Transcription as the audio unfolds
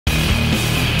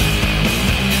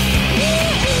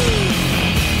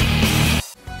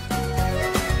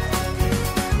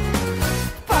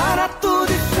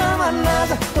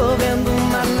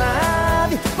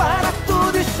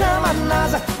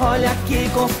olha que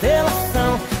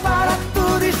constelação. Para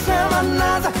tudo e chama a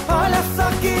NASA, olha só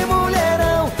que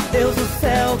mulherão. Deus do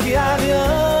céu, que avião.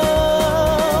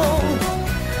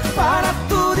 Para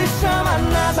tudo e chama a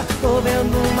NASA, tô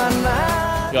vendo uma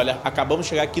nave. E olha, acabamos de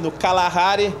chegar aqui no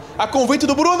Kalahari, a convite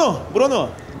do Bruno. Bruno,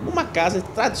 uma casa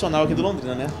tradicional aqui do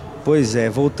Londrina, né? Pois é,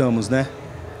 voltamos, né?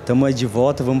 Estamos aí de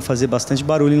volta, vamos fazer bastante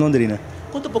barulho em Londrina.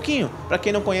 Conta um pouquinho, para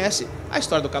quem não conhece, a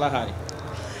história do Kalahari.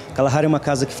 Kalahari é uma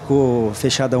casa que ficou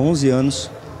fechada há 11 anos.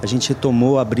 A gente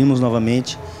retomou, abrimos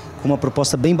novamente, com uma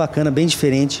proposta bem bacana, bem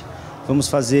diferente. Vamos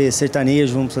fazer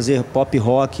sertanejo, vamos fazer pop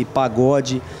rock,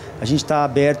 pagode. A gente está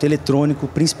aberto, eletrônico,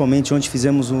 principalmente onde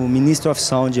fizemos o Ministry of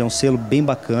Sound, é um selo bem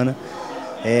bacana.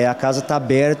 A casa está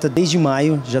aberta desde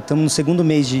maio, já estamos no segundo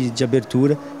mês de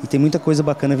abertura e tem muita coisa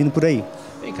bacana vindo por aí.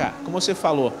 Vem cá, como você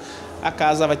falou, a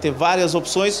casa vai ter várias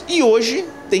opções e hoje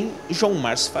tem João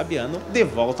Márcio e Fabiano de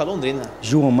volta a Londrina.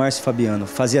 João Márcio e Fabiano,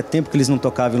 fazia tempo que eles não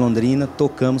tocavam em Londrina,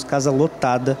 tocamos, casa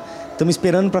lotada. Estamos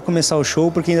esperando para começar o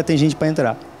show porque ainda tem gente para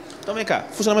entrar. Então vem cá,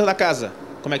 funcionamento da casa,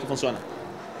 como é que funciona?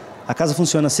 A casa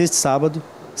funciona sexta e sábado,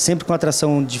 sempre com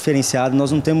atração diferenciada.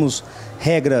 Nós não temos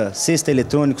regra sexta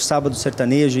eletrônico, sábado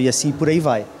sertanejo e assim por aí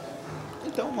vai.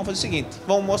 Então vamos fazer o seguinte,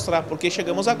 vamos mostrar porque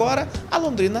chegamos agora a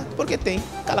Londrina, porque tem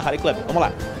Kalahari Club. Vamos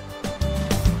lá.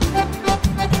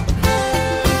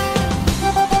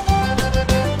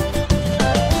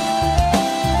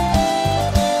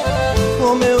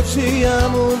 Como eu te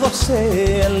amo, você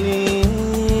é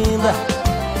linda,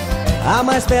 a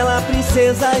mais bela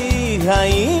princesa e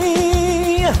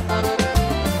rainha.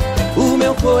 O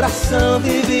meu coração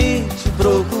vive te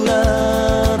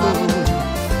procurando,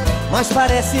 mas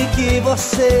parece que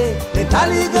você nem tá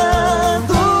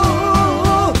ligando.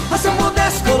 Mas se eu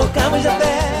pudesse colocar mais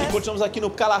até. E continuamos aqui no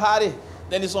Kalahari.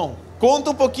 Denison,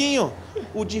 conta um pouquinho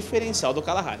o diferencial do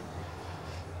Kalahari.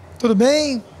 Tudo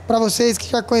bem? Para vocês que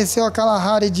já conheceram a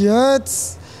Kalahari de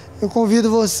antes, eu convido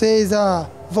vocês a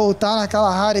voltar na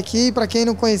Kalahari aqui. Para quem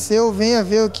não conheceu, venha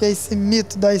ver o que é esse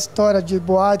mito da história de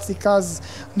boates e casas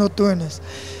noturnas.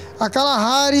 A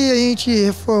Kalahari, a gente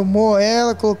reformou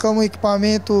ela, colocamos um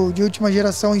equipamento de última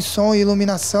geração em som e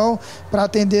iluminação para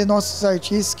atender nossos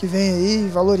artistas que vêm aí,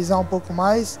 valorizar um pouco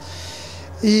mais.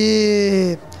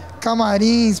 E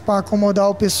camarins para acomodar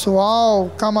o pessoal,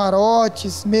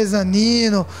 camarotes,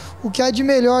 mezanino, o que há de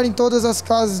melhor em todas as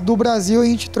casas do Brasil a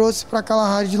gente trouxe para a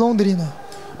Kalahari de Londrina.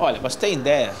 Olha, pra você ter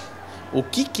ideia, o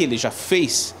que ele já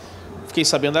fez, fiquei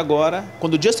sabendo agora,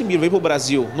 quando o Justin Bieber veio pro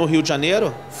Brasil, no Rio de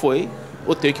Janeiro,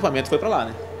 o teu equipamento foi para lá,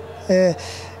 né?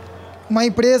 Uma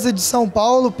empresa de São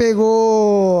Paulo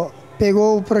pegou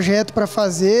o projeto para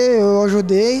fazer, eu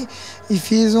ajudei e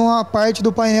fiz uma parte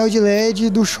do painel de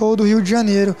LED do show do Rio de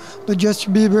Janeiro, do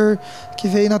Justin Bieber, que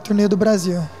veio na turnê do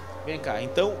Brasil. Vem cá,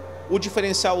 então o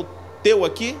diferencial teu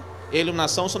aqui, a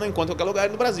iluminação, você não encontra em qualquer lugar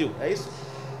no Brasil, é isso?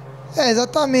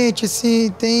 Exatamente,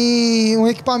 assim, tem um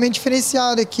equipamento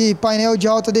diferenciado aqui, painel de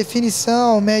alta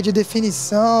definição, média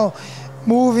definição,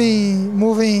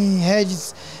 moving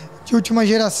heads de última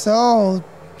geração,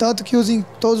 tanto que usa em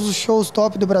todos os shows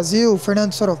top do Brasil,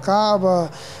 Fernando Sorocaba,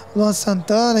 Luan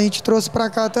Santana, a gente trouxe para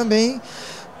cá também,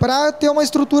 para ter uma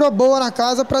estrutura boa na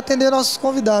casa para atender nossos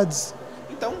convidados.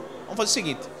 Então, vamos fazer o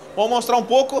seguinte, vamos mostrar um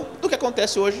pouco do que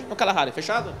acontece hoje no Kalahari,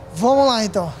 fechado? Vamos lá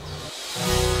então.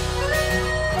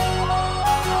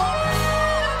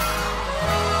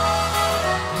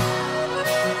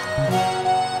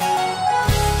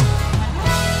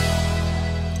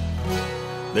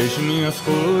 Deixo minhas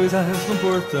coisas no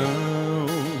portão.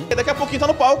 E daqui a pouquinho tá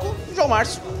no palco João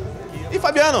Márcio e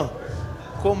Fabiano.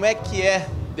 Como é que é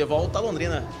de volta a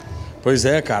Londrina? Pois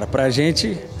é, cara, pra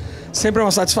gente sempre é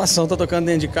uma satisfação estar tocando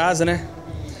dentro de casa, né?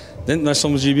 Nós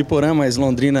somos de Ibiporã, mas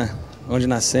Londrina, onde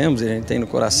nascemos, e a gente tem no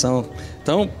coração.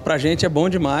 Então, pra gente é bom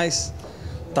demais.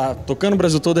 Tá tocando o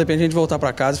Brasil todo, de repente a gente voltar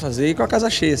pra casa e fazer, e com a casa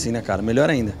cheia assim, né, cara? Melhor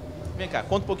ainda. Vem cá,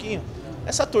 conta um pouquinho.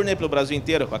 Essa turnê pelo Brasil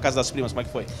inteiro, com a Casa das Primas, como é que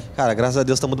foi? Cara, graças a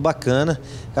Deus tá muito bacana.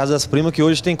 Casa das Primas, que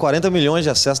hoje tem 40 milhões de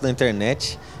acessos na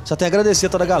internet. Só tenho a agradecer a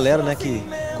toda a galera, né, que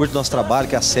curte nosso trabalho,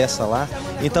 que acessa lá.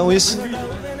 Então isso...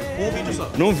 Um vídeo só.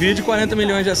 Num vídeo, 40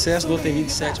 milhões de acessos, do outro tem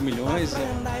 27 milhões.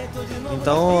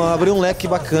 Então abriu um leque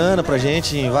bacana pra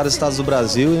gente em vários estados do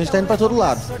Brasil e a gente tá indo pra todo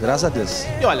lado, graças a Deus.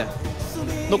 E olha,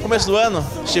 no começo do ano,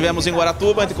 estivemos em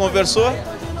Guaratuba, a gente conversou,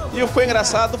 e o que foi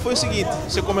engraçado foi o seguinte,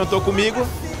 você comentou comigo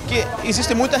que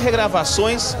existem muitas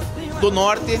regravações do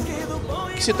norte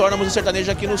que se tornam música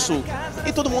sertaneja aqui no sul.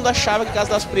 E todo mundo achava que Casa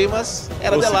das Primas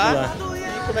era de lá.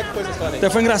 E como é que foi essa história aí? Até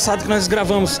foi engraçado que nós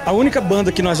gravamos, a única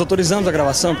banda que nós autorizamos a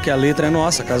gravação, porque a letra é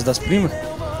nossa, Casa das Primas,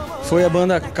 foi a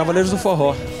banda Cavaleiros do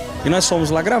Forró. E nós fomos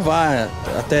lá gravar,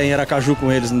 até em Aracaju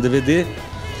com eles no DVD.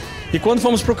 E quando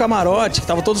fomos pro camarote, que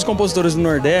estavam todos os compositores do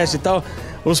Nordeste e tal,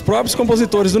 os próprios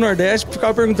compositores do Nordeste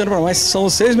ficavam perguntando pra nós, mas são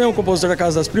vocês mesmo compositores da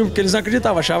Casa das Primas? Porque eles não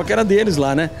acreditavam, achavam que era deles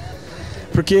lá, né?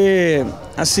 Porque,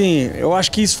 assim, eu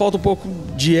acho que isso falta um pouco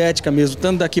de ética mesmo,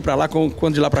 tanto daqui pra lá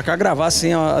quanto de lá pra cá, gravar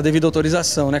sem a devida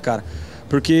autorização, né, cara?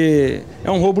 Porque é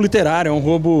um roubo literário, é um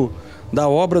roubo da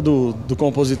obra do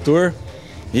compositor.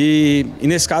 E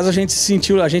nesse caso a gente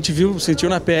sentiu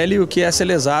na pele o que é ser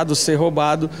lesado, ser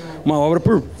roubado uma obra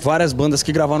por várias bandas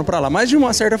que gravaram pra lá. Mas de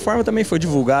uma certa forma também foi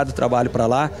divulgado o trabalho pra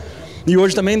lá. E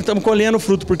hoje também estamos colhendo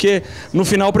fruto, porque no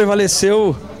final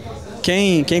prevaleceu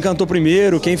quem cantou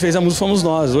primeiro, quem fez a música fomos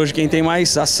nós. Hoje quem tem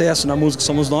mais acesso na música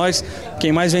somos nós,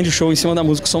 quem mais vende show em cima da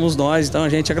música somos nós. Então a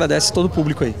gente agradece todo o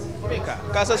público aí. Vem cá,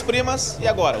 Casas Primas, e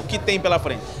agora? O que tem pela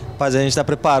frente? Rapaz, a gente está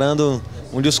preparando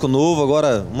um disco novo,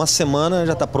 agora uma semana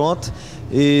já está pronto.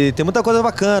 E tem muita coisa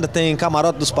bacana, tem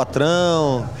Camarote dos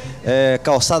Patrão,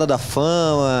 Calçada da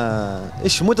Fama,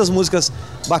 muitas músicas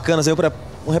bacanas aí,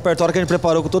 um repertório que a gente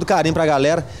preparou com todo carinho pra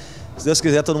galera. Se Deus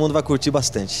quiser, todo mundo vai curtir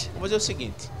bastante. Vamos fazer o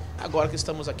seguinte, agora que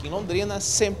estamos aqui em Londrina,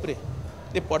 sempre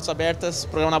de portas abertas,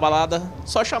 programa na balada,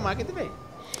 só chamar que a gente vem.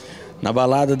 Na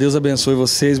balada, Deus abençoe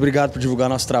vocês, obrigado por divulgar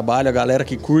nosso trabalho, a galera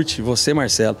que curte, você,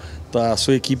 Marcelo, a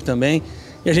sua equipe também.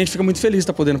 E a gente fica muito feliz de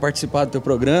estar podendo participar do teu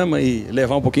programa e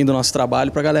levar um pouquinho do nosso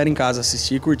trabalho pra galera em casa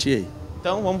assistir e curtir aí.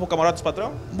 Então, vamos pro Camarote dos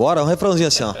Patrão? Bora, um refrãozinho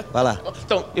assim, ó. Vai lá.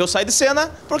 Então, eu saio de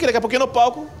cena, porque daqui a pouquinho no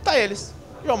palco tá eles.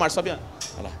 João Márcio Fabiano.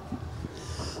 Vai lá.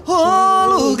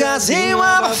 Um lugarzinho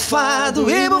abafado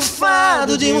e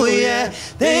bufado de mulher.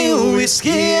 Tem um whisky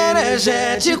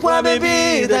energético, a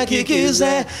bebida que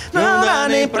quiser. Não dá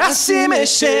nem pra se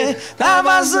mexer, tá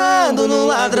vazando no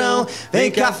ladrão. Vem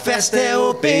que a festa é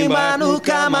open bar no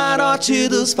Camarote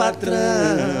dos Patrão.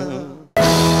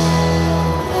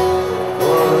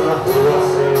 Na rua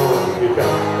sem onde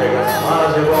ficar, pega as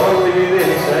malas de volta e me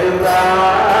deixa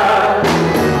entrar.